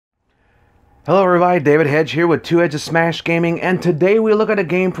Hello everybody, David Hedge here with Two Edges Smash Gaming, and today we look at a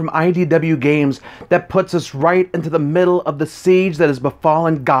game from IDW Games that puts us right into the middle of the siege that has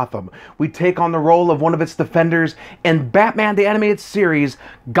befallen Gotham. We take on the role of one of its defenders in Batman the Animated Series,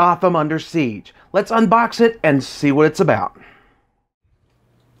 Gotham Under Siege. Let's unbox it and see what it's about.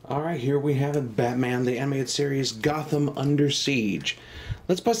 Alright, here we have it, Batman the Animated Series, Gotham Under Siege.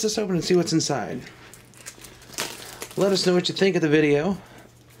 Let's bust this open and see what's inside. Let us know what you think of the video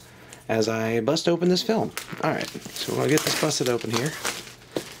as I bust open this film. Alright, so we'll get this busted open here.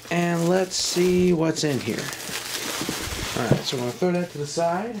 And let's see what's in here. Alright, so we're going to throw that to the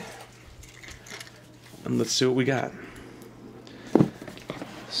side. And let's see what we got.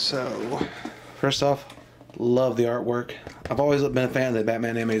 So, first off, love the artwork. I've always been a fan of the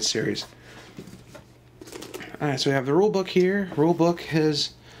Batman animated series. Alright, so we have the rulebook here. Rulebook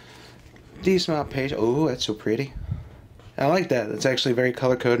has a decent amount of pages. Oh, that's so pretty. I like that. It's actually very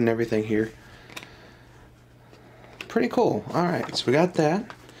color coded and everything here. Pretty cool. Alright, so we got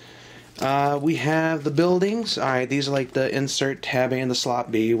that. We have the buildings. Alright, these are like the insert tab A and the slot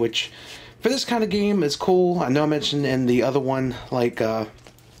B, which for this kind of game is cool. I know I mentioned in the other one, like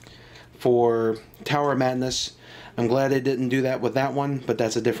for Tower of Madness. I'm glad they didn't do that with that one, but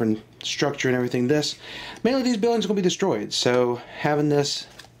that's a different structure and everything. Mainly these buildings are going to be destroyed, so having this,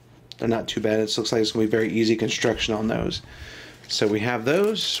 they're not too bad. It looks like it's going to be very easy construction on those. So we have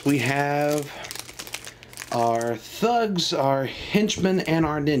those. We have our thugs, our henchmen, and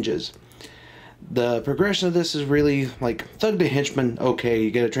our ninjas. The progression of this is really like thug to henchman. Okay,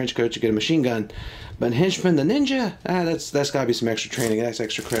 you get a trench coat, you get a machine gun. But henchman, the ninja, that's got to be some extra training. That's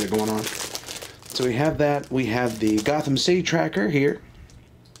extra credit going on. So we have that. We have the Gotham City tracker here,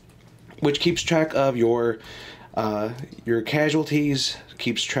 which keeps track of your casualties,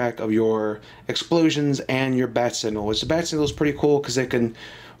 keeps track of your explosions, and your bat signal. Which the bat signal is pretty cool because it can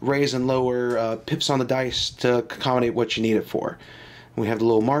raise and lower pips on the dice to accommodate what you need it for. We have the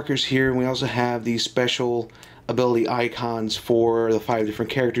little markers here, and we also have these special ability icons for the 5 different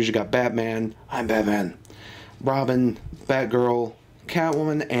characters. You got Batman, I'm Batman, Robin, Batgirl,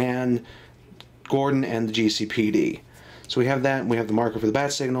 Catwoman, and Gordon and the GCPD. So we have that, and we have the marker for the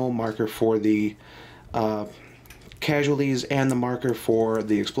bat signal, marker for the casualties, and the marker for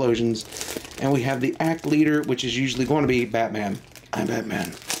the explosions. And we have the act leader, which is usually going to be Batman. I'm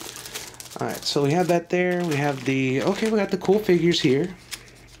Batman. Alright, so we have that there. We have the... Okay, we got the cool figures here.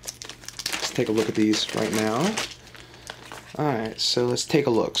 Let's take a look at these right now. Alright, so let's take a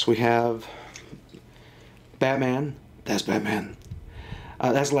look. So we have Batman. That's Batman.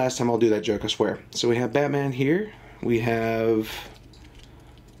 That's the last time I'll do that joke, I swear. So we have Batman here. We have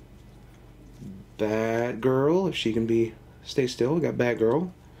Batgirl, if she can stay still. We got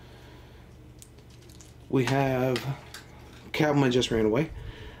Batgirl. We have Catwoman just ran away.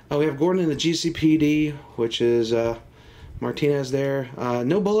 We have Gordon in the GCPD, which is Martinez there.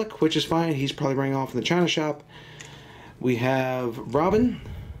 No Bullock, which is fine. He's probably running off in the China shop. We have Robin.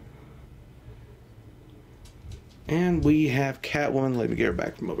 And we have Catwoman. Let me get her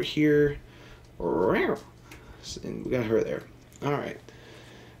back from over here. And we got her there. Alright.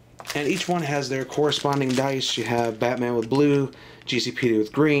 And each one has their corresponding dice. You have Batman with blue, GCPD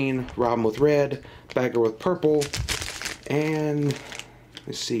with green, Robin with red, Batgirl with purple, and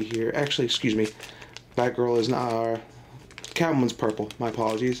let's see here. Actually, excuse me. Batgirl is not... Catwoman's purple. My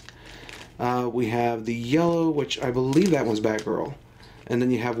apologies. We have the yellow, which I believe that one's Batgirl. And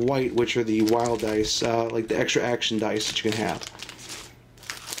then you have white, which are the wild dice, like the extra action dice that you can have.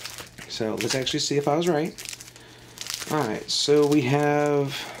 So let's actually see if I was right. Alright, so we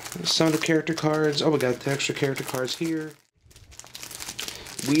have some of the character cards. Oh, we got the extra character cards here.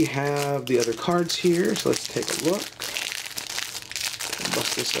 We have the other cards here, so let's take a look.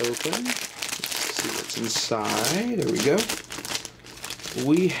 Bust this open. Let's see what's inside. There we go.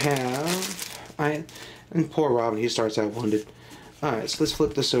 We have... And poor Robin, he starts out wounded. Alright, so let's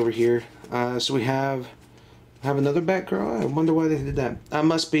flip this over here. So we have another Batgirl. I wonder why they did that.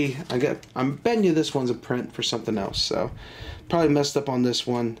 I'm betting you this one's a print for something else. So probably messed up on this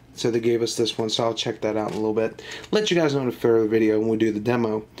one. So they gave us this one. So I'll check that out in a little bit. Let you guys know in a further video when we do the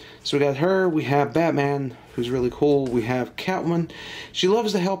demo. So we got her. We have Batman, who's really cool. We have Catwoman. She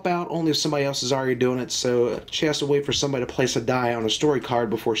loves to help out only if somebody else is already doing it. So she has to wait for somebody to place a die on a story card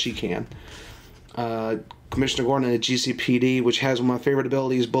before she can. Commissioner Gordon in the GCPD, which has one of my favorite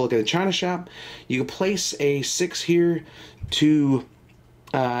abilities, Bullock in the China shop. You can place a 6 here to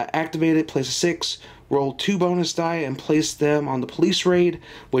activate it, place a 6, roll 2 bonus die, and place them on the police raid,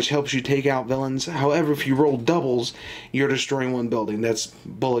 which helps you take out villains. However, if you roll doubles, you're destroying one building. That's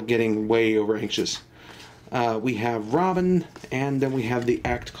Bullock getting way over anxious. We have Robin, and then we have the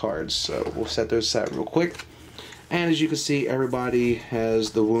act cards. So we'll set those aside real quick. And as you can see, everybody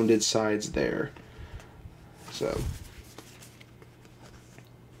has the wounded sides there.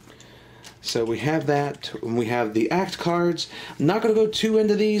 So we have that, and we have the act cards. I'm not going to go too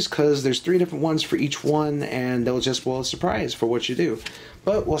into these because there's 3 different ones for each one, and they'll just spoil a surprise for what you do.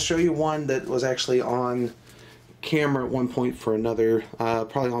 But we'll show you one that was actually on camera at one point for another,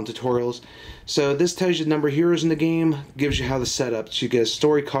 probably on tutorials. So this tells you the number of heroes in the game, gives you how to set up. So you get a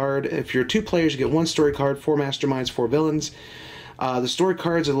story card. If you're 2 players, you get 1 story card, 4 masterminds, 4 villains. The story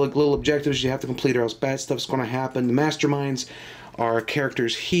cards are little objectives you have to complete or else bad stuff's going to happen. The masterminds are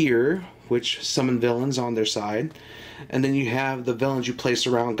characters here, which summon villains on their side. And then you have the villains you place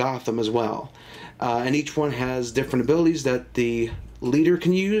around Gotham as well. And each one has different abilities that the leader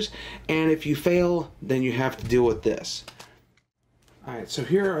can use. And if you fail, then you have to deal with this. Alright, so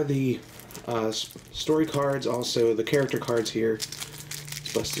here are the story cards, also the character cards here.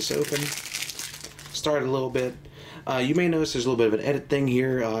 Let's bust this open. Start a little bit. You may notice there's a little bit of an edit thing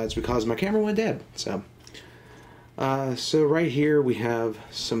here. It's because my camera went dead. So right here we have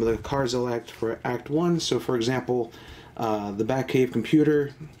some of the cards I'll act for Act 1. So for example, the Batcave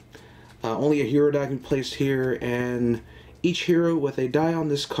computer. Only a hero die can be placed here, and each hero with a die on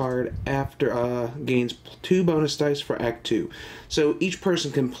this card after gains 2 bonus dice for Act 2. So each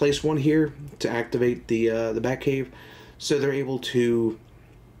person can place 1 here to activate the Batcave, so they're able to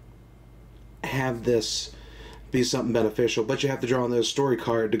have this be something beneficial, but you have to draw on the story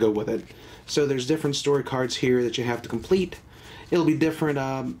card to go with it. So there's different story cards here that you have to complete. It'll be different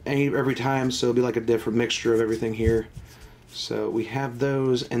every time, so it'll be like a different mixture of everything here. So we have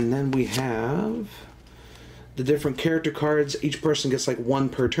those, and then we have the different character cards. Each person gets like 1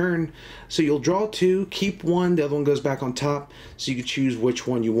 per turn. So you'll draw 2, keep 1, the other one goes back on top, so you can choose which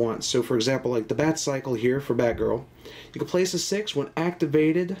one you want. So for example, like the Bat Cycle here for Batgirl, you can place a 6 when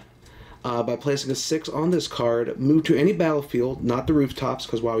activated. By placing a 6 on this card, move to any battlefield, not the rooftops,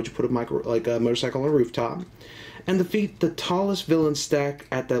 because why would you put a motorcycle on a rooftop, and defeat the tallest villain stack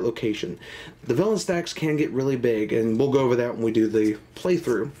at that location. The villain stacks can get really big, and we'll go over that when we do the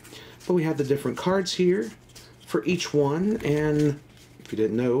playthrough. But we have the different cards here for each one, and if you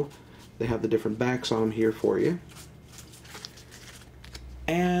didn't know, they have the different backs on them here for you.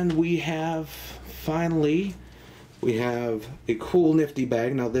 And we have, finally, we have a cool nifty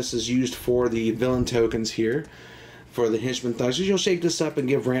bag. Now this is used for the villain tokens here, for the henchman thugs. You'll shake this up and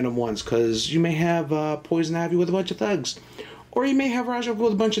give random ones, because you may have Poison Ivy with a bunch of thugs, or you may have Raja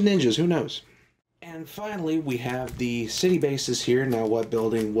with a bunch of ninjas, who knows. And finally we have the city bases here. Now what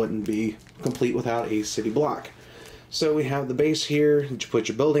building wouldn't be complete without a city block? So we have the base here that you put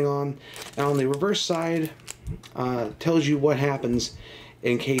your building on, and on the reverse side tells you what happens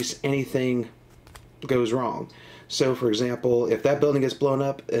in case anything goes wrong. So for example, if that building gets blown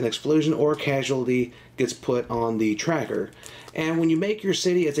up, an explosion or casualty gets put on the tracker. And when you make your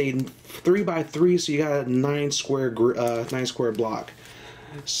city, it's a 3x3, so you got a 9 square block.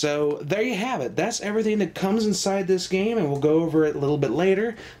 So there you have it. That's everything that comes inside this game, and we'll go over it a little bit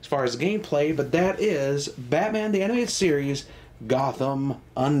later as far as the gameplay, but that is Batman the Animated Series, Gotham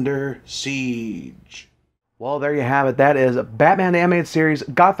Under Siege. Well, there you have it. That is Batman the Animated Series,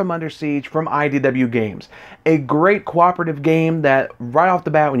 Gotham Under Siege from IDW Games. A great cooperative game that, right off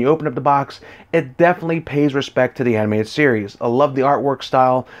the bat, when you open up the box, it definitely pays respect to the animated series. I love the artwork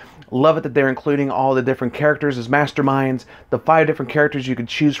style. Love it that they're including all the different characters as masterminds, the 5 different characters you could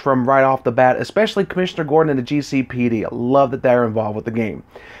choose from right off the bat, especially Commissioner Gordon and the GCPD. I love that they're involved with the game.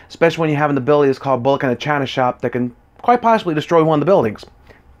 Especially when you have an ability that's called Bullock in a China Shop that can quite possibly destroy one of the buildings,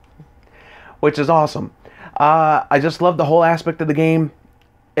 which is awesome. I just love the whole aspect of the game.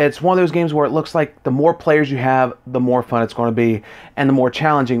 It's one of those games where it looks like the more players you have, the more fun it's going to be, and the more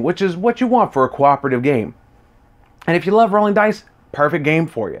challenging, which is what you want for a cooperative game. And if you love rolling dice, perfect game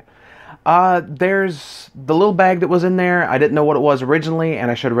for you. There's the little bag that was in there. I didn't know what it was originally,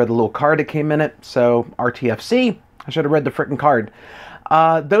 and I should have read the little card that came in it. So, RTFC, I should have read the frickin' card.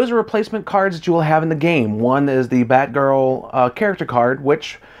 Those are replacement cards that you will have in the game. One is the Batgirl character card,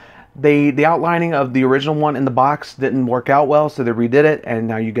 which the outlining of the original one in the box didn't work out well, so they redid it, and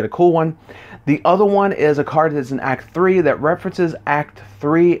now you get a cool one. The other one is a card that's in Act 3 that references Act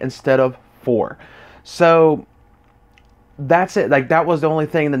 3 instead of 4. So that's it. Like, that was the only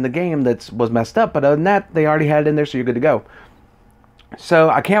thing in the game that was messed up, but other than that, they already had it in there, so you're good to go. So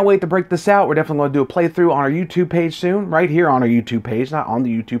I can't wait to break this out. We're definitely going to do a playthrough on our YouTube page soon, right here on our YouTube page, not on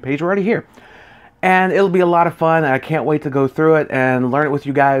the YouTube page, we're already here. And it'll be a lot of fun, and I can't wait to go through it and learn it with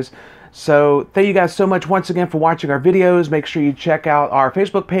you guys. So thank you guys so much once again for watching our videos. Make sure you check out our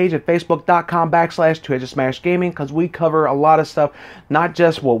Facebook page at facebook.com/2EdgesSmashGaming, because we cover a lot of stuff, not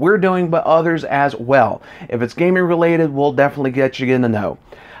just what we're doing, but others as well. If it's gaming related, we'll definitely get you in the know.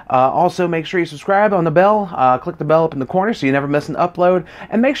 Also, make sure you subscribe on the bell. Click the bell up in the corner so you never miss an upload.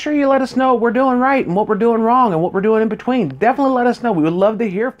 And make sure you let us know what we're doing right and what we're doing wrong and what we're doing in between. Definitely let us know. We would love to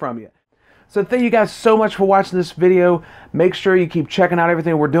hear from you. So thank you guys so much for watching this video. Make sure you keep checking out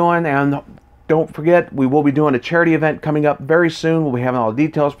everything we're doing, and don't forget, we will be doing a charity event coming up very soon. We'll be having all the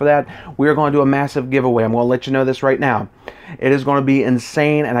details for that. We are going to do a massive giveaway. I'm going to let you know this right now. It is going to be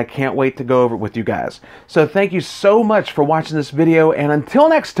insane, and I can't wait to go over it with you guys. So thank you so much for watching this video, and until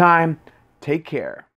next time, take care.